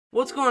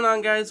What's going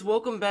on, guys?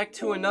 Welcome back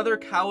to another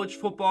college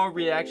football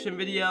reaction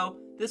video.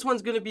 This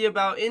one's going to be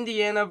about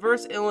Indiana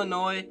versus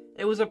Illinois.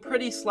 It was a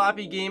pretty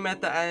sloppy game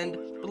at the end,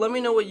 but let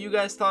me know what you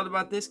guys thought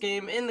about this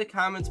game in the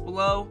comments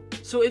below.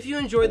 So if you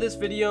enjoyed this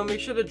video, make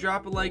sure to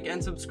drop a like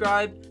and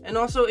subscribe. And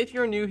also, if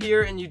you're new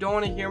here and you don't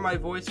want to hear my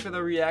voice for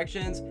the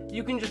reactions,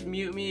 you can just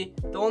mute me.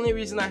 The only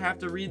reason I have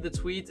to read the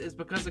tweets is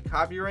because of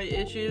copyright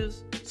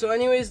issues. So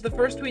anyways, the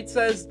first tweet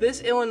says, "This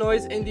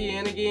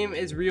Illinois-Indiana game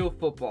is real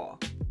football.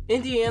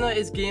 Indiana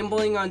is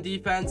gambling on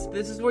defense.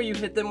 This is where you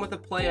hit them with a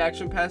play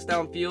action pass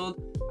downfield.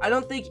 I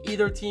don't think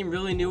either team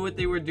really knew what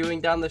they were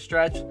doing down the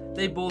stretch.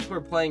 They both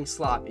were playing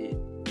sloppy."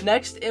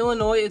 Next,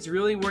 Illinois is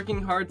really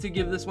working hard to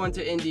give this one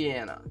to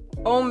Indiana.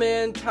 Oh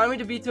man, Tommy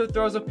Devito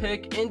throws a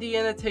pick.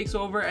 Indiana takes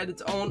over at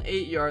its own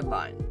 8-yard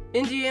line.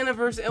 Indiana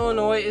versus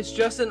Illinois is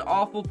just an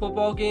awful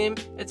football game.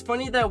 It's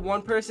funny that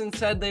one person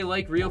said they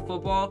like real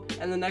football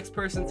and the next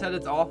person said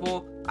it's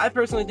awful. I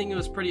personally think it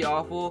was pretty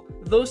awful.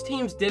 Those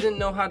teams didn't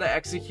know how to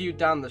execute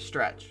down the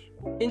stretch.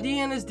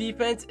 Indiana's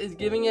defense is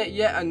giving it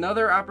yet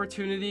another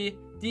opportunity.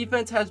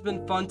 Defense has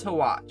been fun to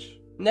watch.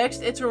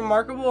 Next, it's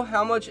remarkable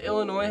how much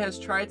Illinois has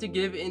tried to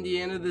give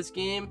Indiana this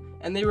game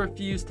and they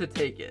refuse to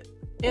take it.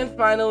 And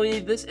finally,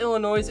 this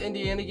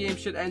Illinois-Indiana game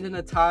should end in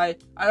a tie.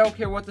 I don't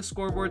care what the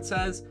scoreboard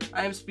says.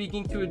 I am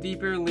speaking to a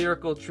deeper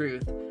lyrical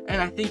truth, and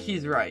I think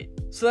he's right.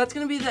 So that's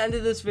going to be the end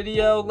of this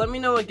video. Let me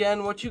know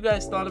again what you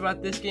guys thought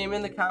about this game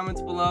in the comments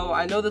below.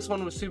 I know this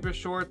one was super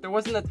short. There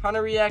wasn't a ton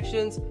of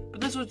reactions,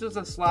 but this was just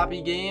a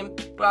sloppy game.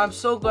 But I'm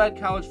so glad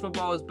college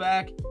football is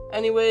back.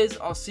 Anyways,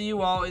 I'll see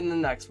you all in the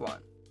next one.